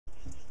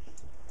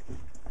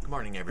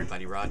Morning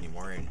everybody, Rodney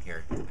Warren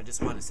here. I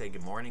just want to say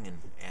good morning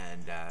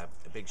and a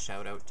big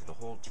shout out to the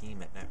whole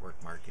team at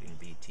Network Marketing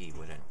BT.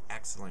 What an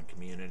excellent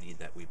community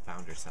that we've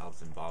found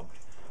ourselves involved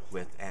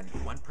with, and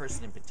one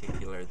person in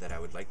particular that I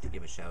would like to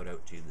give a shout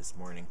out to this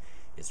morning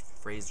is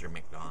Fraser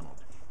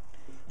Macdonald.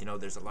 You know,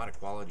 there's a lot of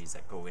qualities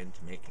that go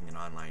into making an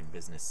online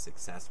business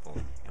successful,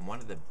 and one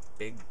of the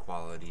big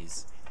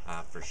qualities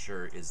for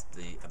sure is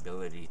the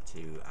ability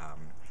to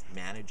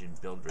manage and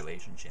build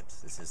relationships.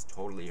 This is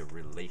totally a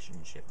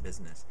relationship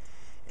business,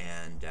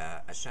 and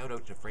a shout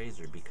out to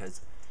Fraser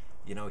because,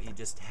 you know, he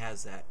just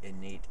has that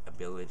innate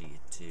ability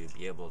to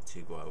be able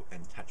to go out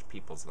and touch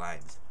people's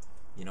lives.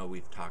 You know,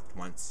 we've talked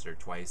once or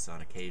twice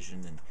on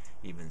occasion, and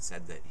even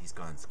said that he's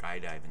gone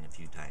skydiving a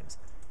few times,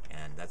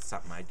 and that's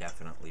something I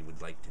definitely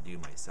would like to do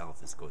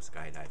myself, is go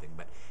skydiving.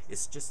 But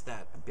it's just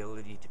that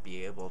ability to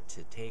be able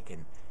to take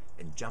and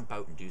jump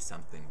out and do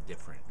something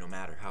different, no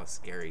matter how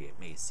scary it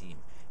may seem.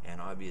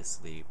 And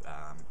obviously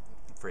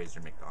Fraser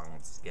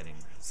Macdonald's getting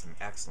some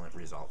excellent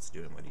results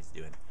doing what he's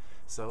doing.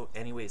 So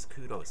anyways,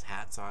 kudos,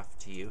 hats off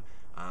to you.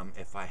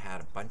 If I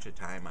had a bunch of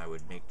time, I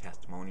would make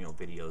testimonial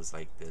videos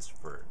like this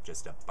for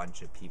just a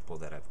bunch of people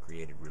that I've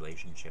created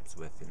relationships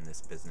with in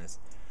this business.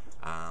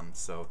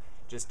 So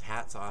just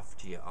hats off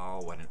to you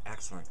all. What an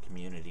excellent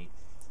community,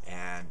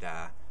 and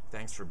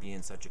thanks for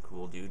being such a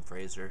cool dude,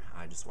 Fraser.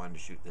 I just wanted to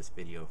shoot this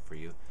video for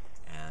you,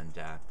 and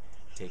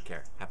take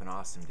care. Have an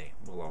awesome day.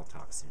 We'll all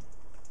talk soon.